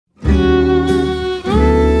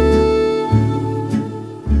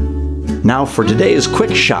Now for today's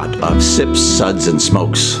quick shot of Sips, Suds, and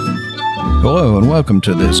Smokes. Hello and welcome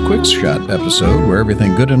to this Quick Shot episode where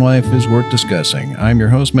everything good in life is worth discussing. I'm your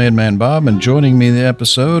host, Made Man Bob, and joining me in the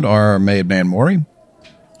episode are Made Man Maury.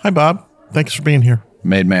 Hi, Bob. Thanks for being here.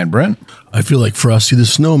 Made Man Brent. I feel like Frosty the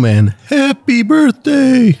Snowman. Happy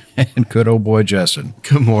birthday! And good old boy Justin.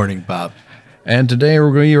 Good morning, Bob. And today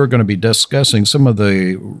we are going to be discussing some of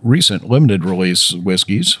the recent limited release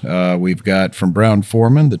whiskeys. We've got from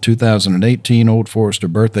Brown-Forman the 2018 Old Forester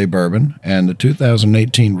Birthday Bourbon and the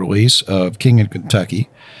 2018 release of King of Kentucky.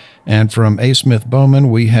 And from A. Smith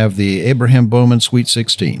Bowman, we have the Abraham Bowman Sweet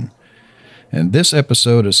 16. And this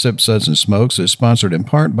episode of Sips, Suds, and Smokes is sponsored in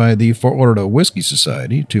part by the Fort Lauderdale Whiskey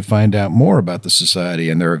Society. To find out more about the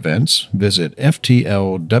society and their events, visit ftlws.com.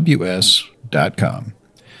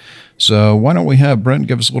 So why don't we have Brent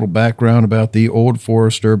give us a little background about the Old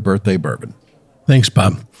Forester Birthday Bourbon? Thanks,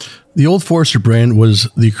 Bob. The Old Forester brand was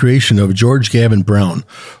the creation of George Gavin Brown.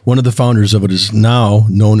 One of the founders of it is now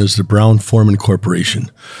known as the Brown-Forman Corporation.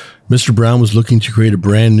 Mr. Brown was looking to create a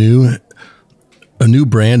new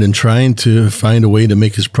brand and trying to find a way to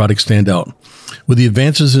make his product stand out. With the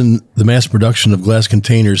advances in the mass production of glass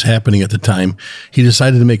containers happening at the time, he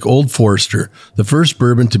decided to make Old Forester the first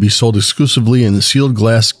bourbon to be sold exclusively in sealed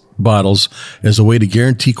glass bottles as a way to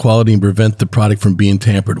guarantee quality and prevent the product from being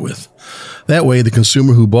tampered with. That way, the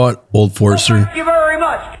consumer who bought Old Forester Thank you very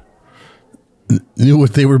much. knew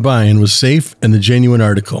what they were buying was safe and a genuine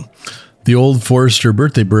article. The Old Forester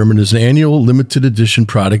Birthday Bourbon is an annual limited edition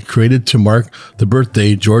product created to mark the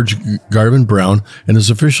birthday of George Garvin Brown and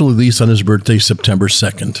is officially released on his birthday, September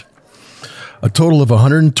 2nd. A total of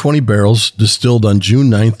 120 barrels distilled on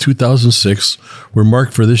June 9, 2006 were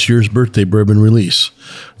marked for this year's birthday bourbon release.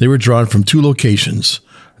 They were drawn from two locations.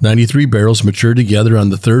 93 barrels matured together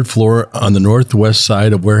on the third floor on the northwest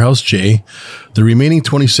side of Warehouse J. The remaining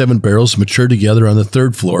 27 barrels matured together on the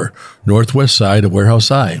third floor, northwest side of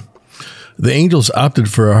Warehouse I. The Angels opted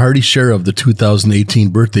for a hearty share of the 2018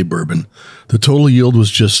 birthday bourbon. The total yield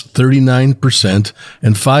was just 39%,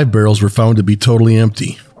 and 5 barrels were found to be totally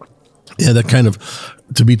empty. Yeah, that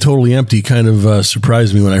to be totally empty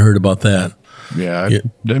surprised me when I heard about that. Yeah,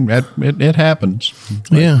 it happens.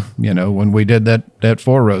 Yeah. You know, when we did that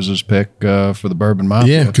Four Roses pick for the Bourbon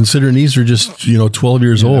Mafia. Yeah, considering these are just, 12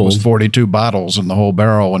 years old. It was 42 bottles in the whole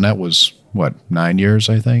barrel, and that was, 9 years,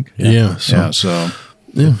 I think? Yeah.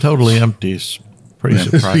 Totally empty is pretty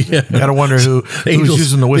surprising. Yeah. Got to wonder who's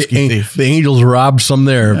using the whiskey thief. The Angels robbed some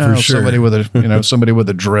there for sure. Somebody with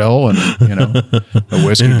a drill and a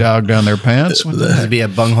whiskey dog down their pants. There'd be a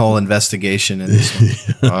bunghole investigation in this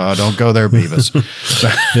one. Don't go there, Beavis.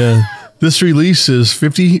 Yeah. This release is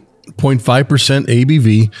 50.5%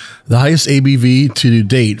 ABV, the highest ABV to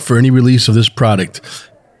date for any release of this product.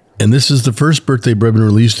 And this is the first birthday bourbon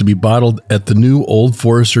release to be bottled at the new Old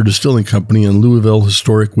Forester Distilling Company in Louisville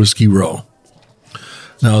Historic Whiskey Row.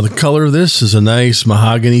 Now, the color of this is a nice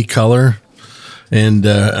mahogany color, and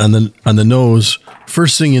on the nose,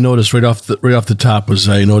 first thing you notice right off the top was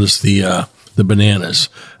I noticed the bananas,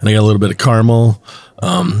 and I got a little bit of caramel,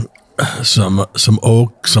 some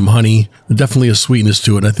oak, some honey, definitely a sweetness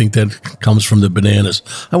to it. I think that comes from the bananas.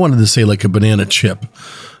 I wanted to say like a banana chip,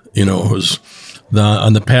 it was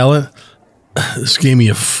on the palate. This gave me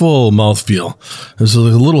a full mouthfeel. There's a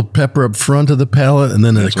little pepper up front of the palate, and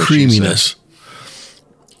then a creaminess.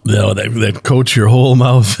 That coats your whole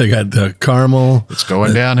mouth. I got the caramel. It's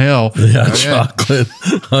going downhill. Yeah, chocolate,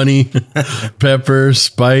 honey, pepper,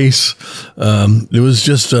 spice. It was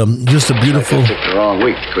just a beautiful. I picked the wrong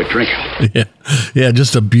week to quit drinking. Yeah,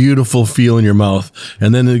 just a beautiful feel in your mouth.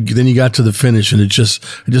 And then you got to the finish, and it just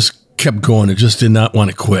kept going. It just did not want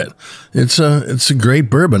to quit. It's a great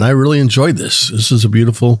bourbon. I really enjoyed this. This is a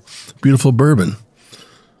beautiful, beautiful bourbon.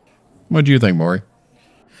 What do you think, Maury?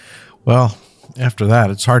 Well, after that,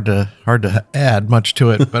 it's hard to add much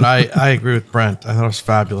to it, but I agree with Brent. I thought it was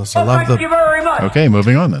fabulous. Thank you very much. Okay,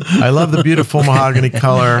 moving on then. I love the beautiful mahogany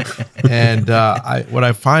color, and what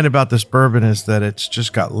I find about this bourbon is that it's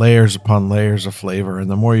just got layers upon layers of flavor, and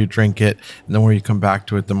the more you drink it, and the more you come back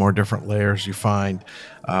to it, the more different layers you find,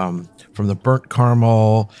 from the burnt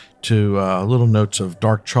caramel to little notes of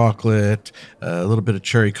dark chocolate, a little bit of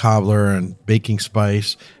cherry cobbler and baking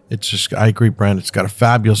spice. It's just, I agree, Brent. It's got a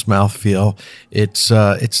fabulous mouthfeel. It's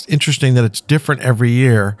interesting that it's different every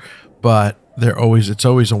year, but it's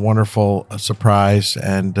always a wonderful surprise,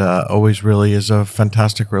 and always really is a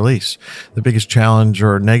fantastic release. The biggest challenge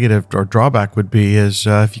or negative or drawback would be is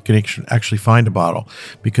if you can actually find a bottle,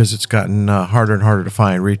 because it's gotten harder and harder to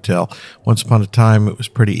find retail. Once upon a time, it was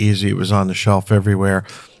pretty easy. It was on the shelf everywhere.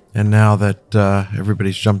 And now that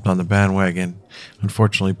everybody's jumped on the bandwagon,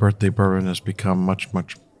 unfortunately, birthday bourbon has become much,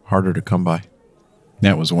 much harder to come by.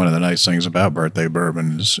 That was one of the nice things about birthday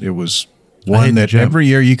bourbons. It was A one hidden that gem. every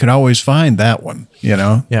year you could always find that one, you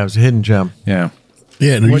know? Yeah, it was a hidden gem. Yeah.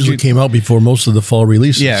 Yeah, and it usually came out before most of the fall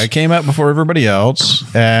releases. Yeah, it came out before everybody else,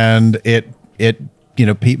 and it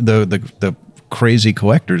the crazy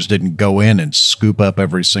collectors didn't go in and scoop up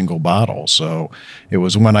every single bottle. So it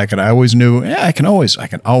was one I always knew, I can always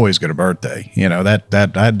get a birthday. You know,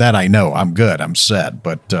 that I know. I'm good. I'm set.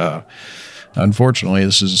 But unfortunately,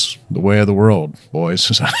 this is the way of the world,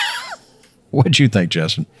 boys. What'd you think,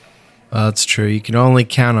 Justin? Well, it's true. You can only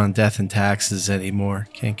count on death and taxes anymore.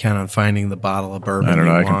 Can't count on finding the bottle of bourbon. I don't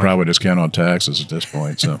know. you I can want. probably just count on taxes at this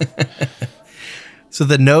point. So So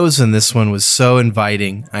the nose in this one was so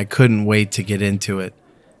inviting. I couldn't wait to get into it.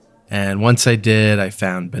 And once I did, I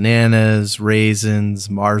found bananas, raisins,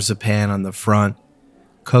 marzipan on the front,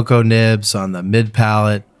 cocoa nibs on the mid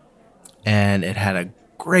palate, and it had a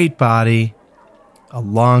great body, a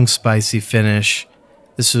long spicy finish.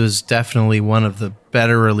 This was definitely one of the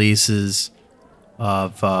better releases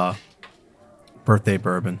of birthday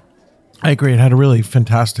bourbon. I agree. It had a really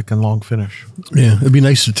fantastic and long finish. Yeah, it'd be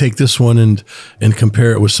nice to take this one and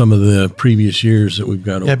compare it with some of the previous years that we've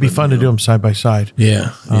got. Yeah, it'd be fun to do them side by side.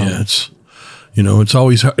 Yeah, it's it's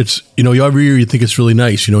always every year you think it's really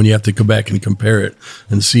nice, and you have to go back and compare it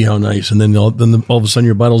and see how nice, and then all of a sudden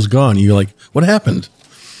your bottle's gone. And you're like, what happened?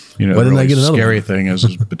 you know, Why the didn't I really get another scary one? thing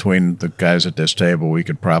is between the guys at this table, we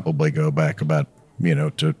could probably go back about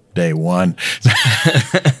to day one.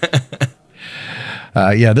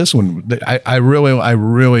 Yeah, this one, I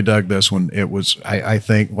really dug this one. It was, I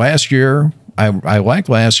think last year, I liked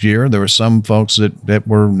last year. There were some folks that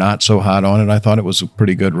were not so hot on it. I thought it was a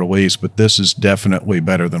pretty good release, but this is definitely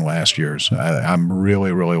better than last year's. I'm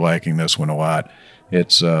really, really liking this one a lot.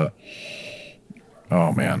 It's, oh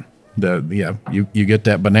man. You get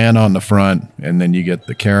that banana on the front, and then you get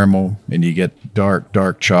the caramel, and you get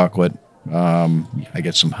dark chocolate. I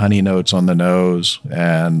get some honey notes on the nose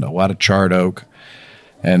and a lot of charred oak.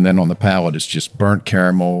 And then on the palate, it's just burnt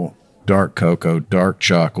caramel, dark cocoa, dark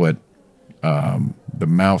chocolate. The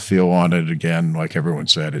mouthfeel on it, again, like everyone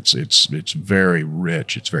said, it's very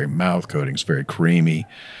rich. It's very mouth coating. It's very creamy,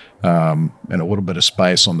 and a little bit of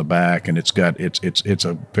spice on the back. And it's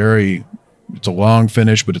a long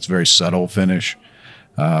finish, but it's a very subtle finish.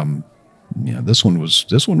 This one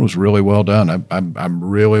was really well done. I'm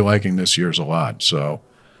really liking this year's a lot. So.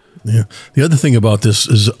 Yeah. The other thing about this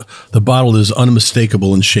is the bottle is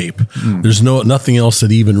unmistakable in shape. There's nothing else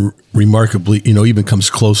that even remarkably, even comes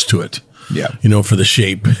close to it. Yeah. For the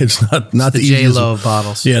shape. It's not the The easiest. J-Lo of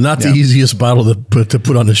bottles. Yeah, not the easiest bottle to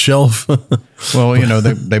put on a shelf. Well,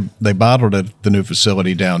 they bottled at the new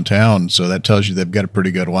facility downtown, so that tells you they've got a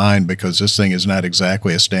pretty good line, because this thing is not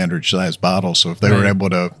exactly a standard size bottle. So if they were able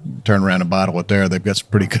to turn around and bottle it there, they've got some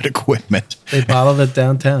pretty good equipment. They bottled it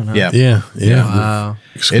downtown, huh? Yeah. Yeah. Wow.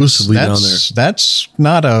 Exclusively down there.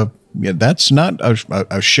 That's not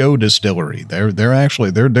a show distillery. They're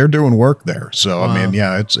actually they're doing work there. So I mean,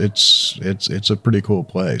 yeah, it's a pretty cool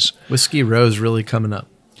place. Whiskey Row's really coming up.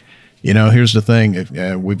 Here's the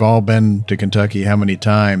thing. We've all been to Kentucky how many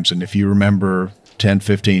times? And if you remember 10,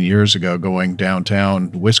 15 years ago going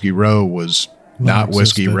downtown, Whiskey Row was not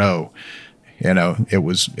Whiskey Row. It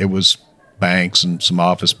was banks and some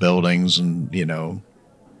office buildings and,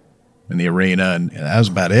 in the arena, and that was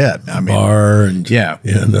about it. I mean, Bar and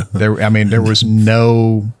there was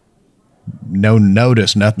no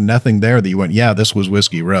notice, nothing there that you went, yeah, this was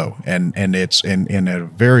Whiskey Row, and it's in a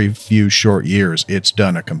very few short years, it's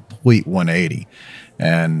done a complete 180,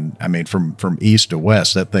 and I mean from east to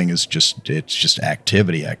west, that thing is just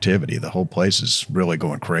activity. The whole place is really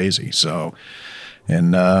going crazy. So.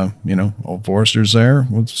 And Old Forester's there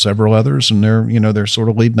with several others, and they're sort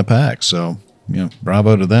of leading the pack. So.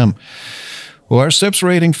 Bravo to them. Well, our sips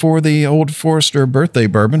rating for the Old Forester birthday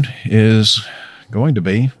bourbon is going to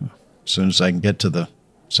be, as soon as I can get to the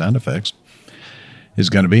sound effects, is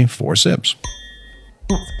going to be 4 sips.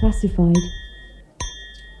 That's classified.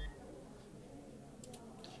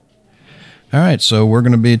 All right, so we're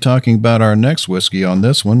going to be talking about our next whiskey on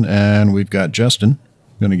this one, and we've got Justin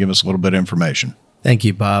going to give us a little bit of information. Thank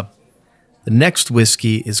you, Bob. The next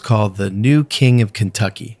whiskey is called the New King of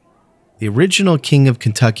Kentucky. The original King of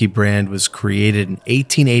Kentucky brand was created in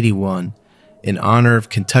 1881 in honor of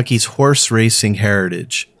Kentucky's horse racing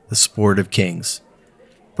heritage, the Sport of Kings.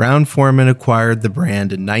 Brown-Forman acquired the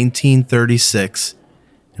brand in 1936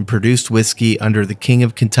 and produced whiskey under the King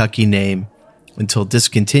of Kentucky name until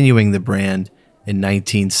discontinuing the brand in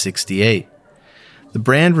 1968. The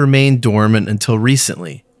brand remained dormant until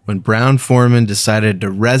recently, when Brown-Forman decided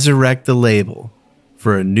to resurrect the label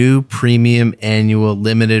for a new premium annual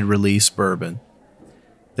limited release bourbon.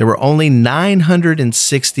 There were only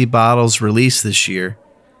 960 bottles released this year,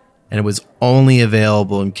 and it was only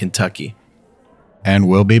available in Kentucky. And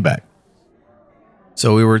we'll be back.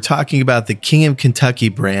 So we were talking about the King of Kentucky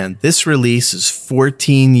brand. This release is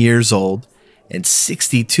 14 years old and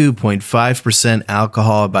 62.5%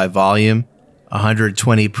 alcohol by volume,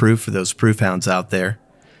 120 proof for those proof hounds out there,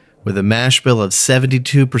 with a mash bill of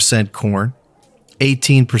 72% corn,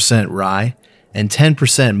 18% rye, and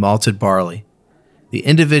 10% malted barley. The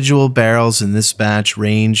individual barrels in this batch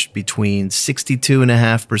ranged between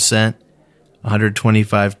 62.5%,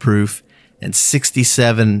 125 proof, and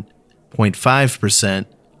 67.5%,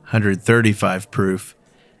 135 proof,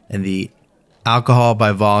 and the alcohol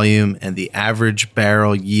by volume and the average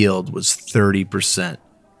barrel yield was 30%.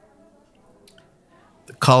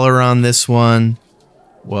 The color on this one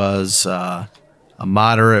was a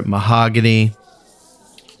moderate mahogany.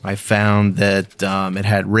 I found that it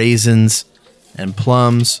had raisins and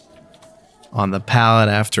plums on the palate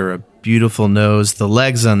after a beautiful nose. The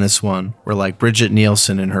legs on this one were like Bridget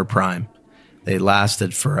Nielsen in her prime. They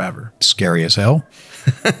lasted forever. Scary as hell.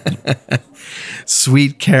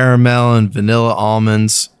 Sweet caramel and vanilla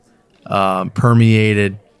almonds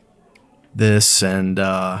permeated this, and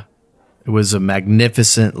it was a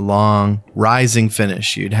magnificent, long, rising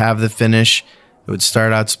finish. You'd have the finish, it would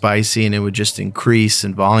start out spicy, and it would just increase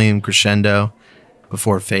in volume crescendo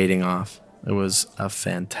before fading off. It was a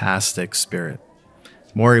fantastic spirit.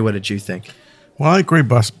 Maury, what did you think? Well, I agree,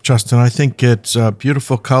 Justin. I think it's a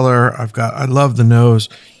beautiful color. I love the nose.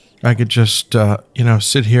 I could just,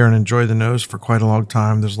 sit here and enjoy the nose for quite a long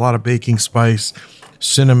time. There's a lot of baking spice,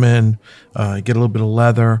 cinnamon, you get a little bit of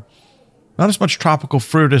leather. Not as much tropical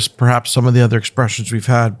fruit as perhaps some of the other expressions we've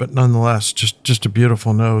had, but nonetheless, just a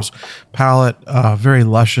beautiful nose. Palate, very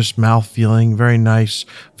luscious mouth feeling, very nice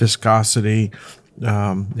viscosity.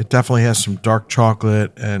 It definitely has some dark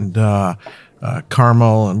chocolate and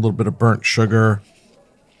caramel and a little bit of burnt sugar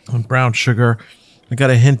and brown sugar. I got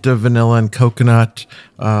a hint of vanilla and coconut.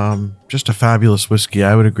 Just a fabulous whiskey.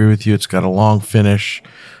 I would agree with you. It's got a long finish,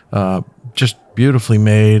 just beautifully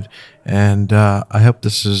made. And I hope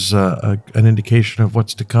this is an indication of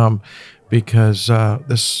what's to come, because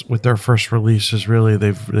this, with their first release, is really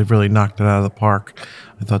they've really knocked it out of the park.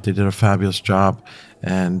 I thought they did a fabulous job,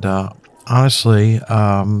 and honestly,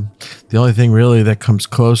 the only thing really that comes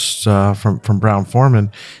close from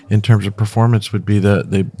Brown-Forman in terms of performance would be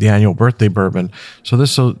the annual birthday bourbon. So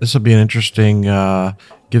this will be an interesting.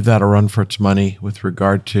 Give that a run for its money with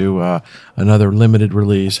regard to another limited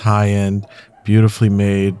release, high end, beautifully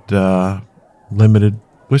made, limited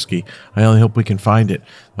whiskey. I only hope we can find it.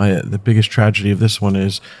 The biggest tragedy of this one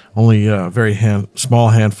is only a very small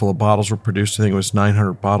handful of bottles were produced. I think it was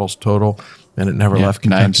 900 bottles total, and it never left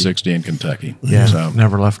Kentucky. 960 in Kentucky. Yeah, so.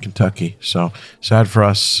 Never left Kentucky. So sad for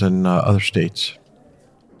us and other states.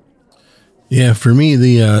 Yeah, for me,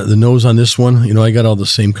 the nose on this one, I got all the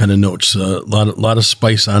same kind of notes. A lot of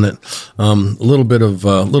spice on it, a little bit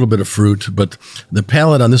of fruit, but the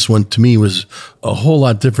palate on this one to me was a whole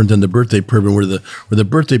lot different than the birthday bourbon, where the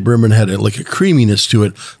birthday bourbon had like a creaminess to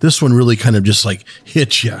it. This one really kind of just like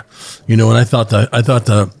hits you, and I thought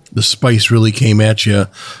the spice really came at you,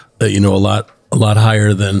 a lot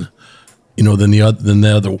higher than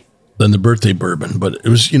the birthday bourbon, but it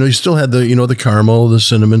was, you still had the caramel, the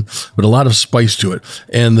cinnamon, but a lot of spice to it.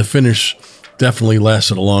 And the finish definitely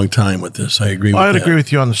lasted a long time with this. I agree with that. I'd agree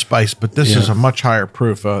with you on the spice, but this is a much higher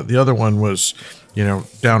proof. The other one was,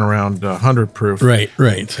 down around 100 proof. Right.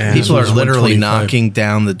 And People are literally knocking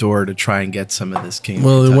down the door to try and get some of this King.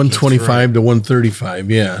 Well, the 125 to 135,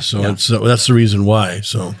 yeah. So that's the reason why.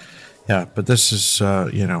 So. Yeah, but this is,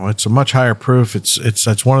 it's a much higher proof.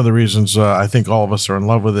 That's one of the reasons I think all of us are in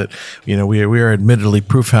love with it. We are admittedly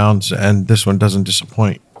proof hounds, and this one doesn't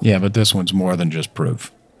disappoint. Yeah, but this one's more than just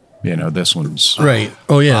proof. This one's right.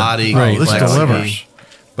 Oh yeah, body, right. This delivers,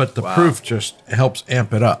 but the proof just helps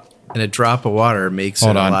amp it up. And a drop of water makes it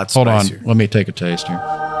a lot spicier. Hold on. Let me take a taste here.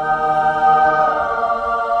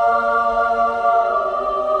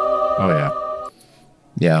 Oh yeah,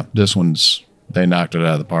 yeah. This one's. They knocked it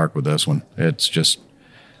out of the park with this one. It's just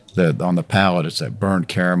on the palate, it's that burnt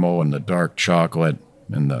caramel and the dark chocolate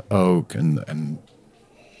and the oak and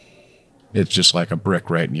it's just like a brick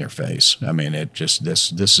right in your face. I mean, it just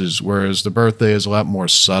this is, whereas the birthday is a lot more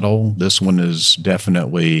subtle. This one is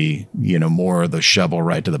definitely more of the shovel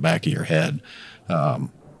right to the back of your head.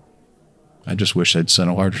 I I just wish they'd sent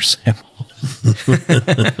a larger sample.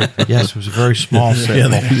 Yes, it was a very small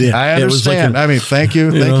sample. I It was like understand. a- I mean, thank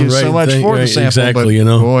you know, so much for the sample. Exactly, but you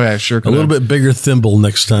know. boy, I sure A could little bit bigger thimble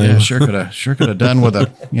next time. Yeah, sure could have done with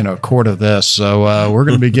a quart of this. So we're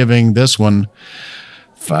going to be giving this one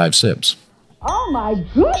 5 sips. Oh my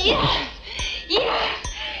goodness! Yes! Yes!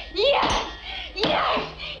 Yes! Yes!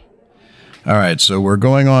 All right, so we're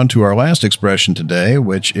going on to our last expression today,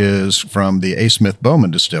 which is from the A. Smith Bowman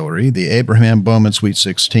Distillery, the Abraham Bowman Sweet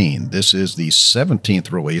 16. This is the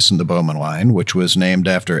 17th release in the Bowman line, which was named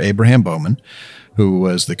after Abraham Bowman, who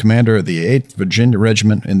was the commander of the 8th Virginia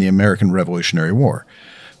Regiment in the American Revolutionary War.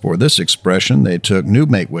 For this expression, they took new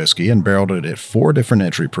make whiskey and barreled it at 4 different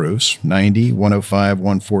entry proofs, 90, 105,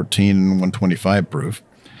 114, and 125 proof.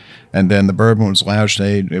 And then the bourbon was allowed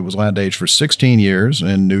to age for 16 years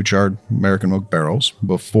in new charred American oak barrels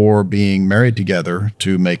before being married together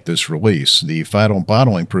to make this release. The final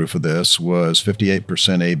bottling proof of this was 58%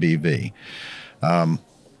 ABV.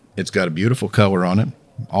 It's got a beautiful color on it.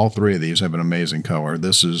 All 3 of these have an amazing color.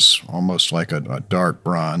 This is almost like a dark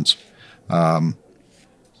bronze. On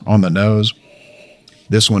the nose,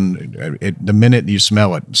 this one, the minute you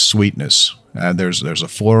smell it, sweetness. There's a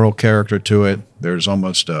floral character to it. There's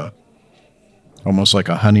almost like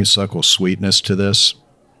a honeysuckle sweetness to this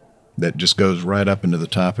that just goes right up into the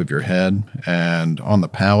top of your head. And on the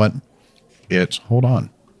palate, hold on.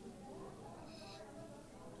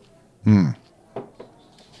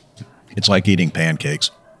 It's like eating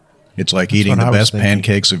pancakes. It's like eating what the I was best thinking.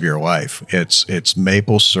 pancakes of your life. It's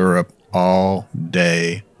maple syrup all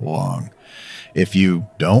day long. If you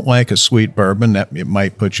don't like a sweet bourbon, it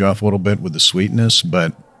might put you off a little bit with the sweetness,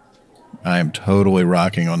 but I am totally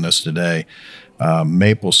rocking on this today.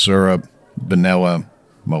 Maple syrup, vanilla,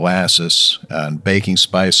 molasses, and baking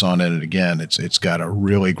spice on it. And again, it's got a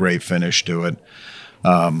really great finish to it.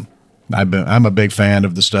 I'm a big fan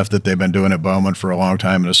of the stuff that they've been doing at Bowman for a long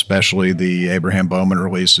time, and especially the Abraham Bowman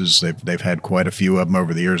releases. They've had quite a few of them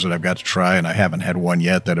over the years that I've got to try, and I haven't had one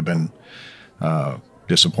yet that I've been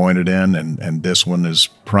disappointed in. And this one is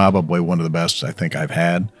probably one of the best I think I've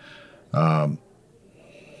had.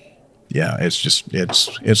 Yeah,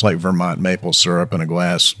 it's like Vermont maple syrup in a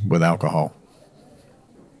glass with alcohol.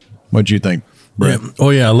 What'd you think, Brent? Yeah. Oh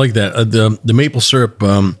yeah, I like that. The maple syrup,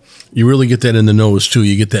 you really get that in the nose too.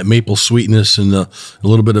 You get that maple sweetness and a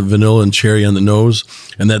little bit of vanilla and cherry on the nose,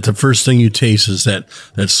 and that the first thing you taste is that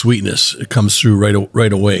sweetness. It comes through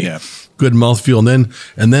right away. Yeah. Good mouthfeel,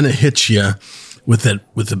 and then it hits you with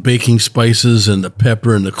the baking spices and the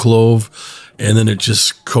pepper and the clove. And then it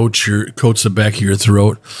just coats the back of your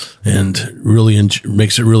throat and really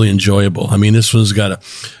makes it really enjoyable. I mean, this one's got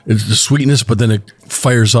it's the sweetness, but then it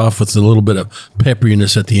fires off with a little bit of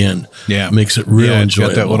pepperiness at the end. Yeah. Makes it real It's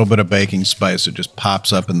enjoyable. got that little bit of baking spice that just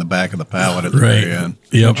pops up in the back of the palate at the Right. very end.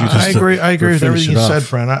 Yep. I agree with finish everything it you off. said,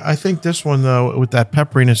 Brent. I think this one, though, with that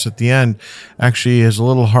pepperiness at the end, actually is a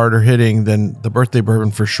little harder hitting than the birthday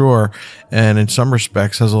bourbon for sure. And in some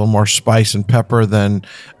respects has a little more spice and pepper than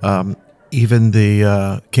even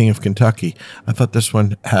the King of Kentucky. I thought this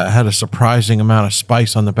one had a surprising amount of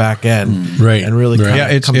spice on the back end. Right. And really Right.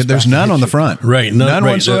 kinda Yeah, comes there's back none to on hit the you. front. Right. None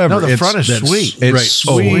right. whatsoever. No, the front is that's- sweet. It's Right.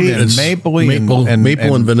 sweet and It's mapley maple and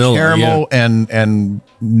vanilla. caramel yeah. and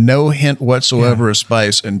no hint whatsoever of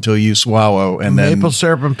spice until you swallow, and then Maple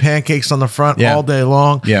syrup and pancakes on the front Yeah. all day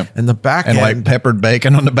long. Yeah. And the back and end. like peppered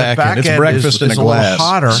bacon on the back end. It's end breakfast in a little glass.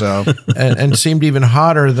 hotter, So and seemed even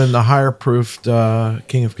hotter than the higher proofed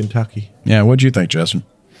King of Kentucky. yeah, what'd you think, Justin?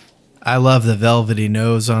 I love the velvety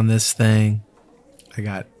nose on this thing. I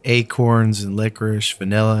got acorns and licorice,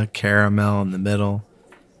 vanilla, caramel in the middle.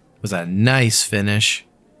 It was a nice finish,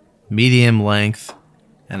 medium length,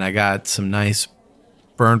 and I got some nice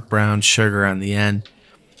burnt brown sugar on the end.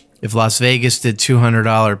 If Las Vegas did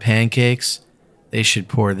 $200 pancakes, they should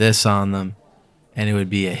pour this on them, and it would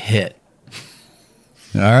be a hit.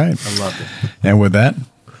 All right, I loved it. and with that,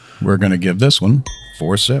 we're going to give this one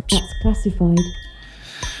 4 sips. That's classified.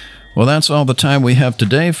 Well, that's all the time we have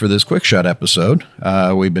today for this Quick Shot episode.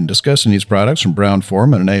 We've been discussing these products from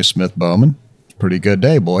Brown-Forman and A. Smith Bowman. Pretty good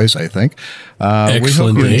day, boys, I think. We hope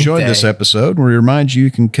Excellent you day. enjoyed this episode. We remind you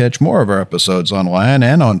can catch more of our episodes online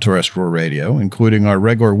and on terrestrial radio, including our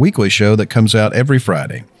regular weekly show that comes out every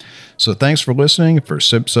Friday. So thanks for listening. For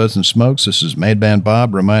Sip, Suds, and Smokes, this is Made Man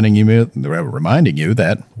Bob reminding you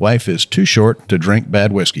that life is too short to drink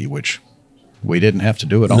bad whiskey, which we didn't have to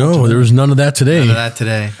do it all. No, today. there was none of that today. None of that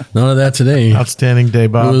today. None of that today. Outstanding day,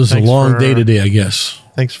 Bob. It was Thanks a long for- day today, I guess.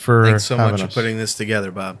 Thanks for Thanks so having much for us. putting this together,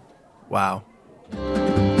 Bob. Wow.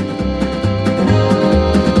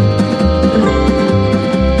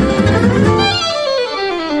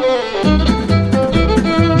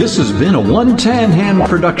 been a 110 hand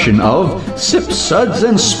production of Sips, Suds,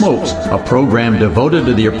 and Smokes, a program devoted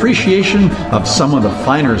to the appreciation of some of the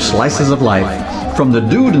finer slices of life. From the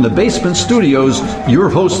Dude in the Basement Studios, your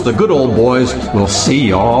hosts, the Good Old Boys, will see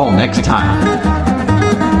you all next time.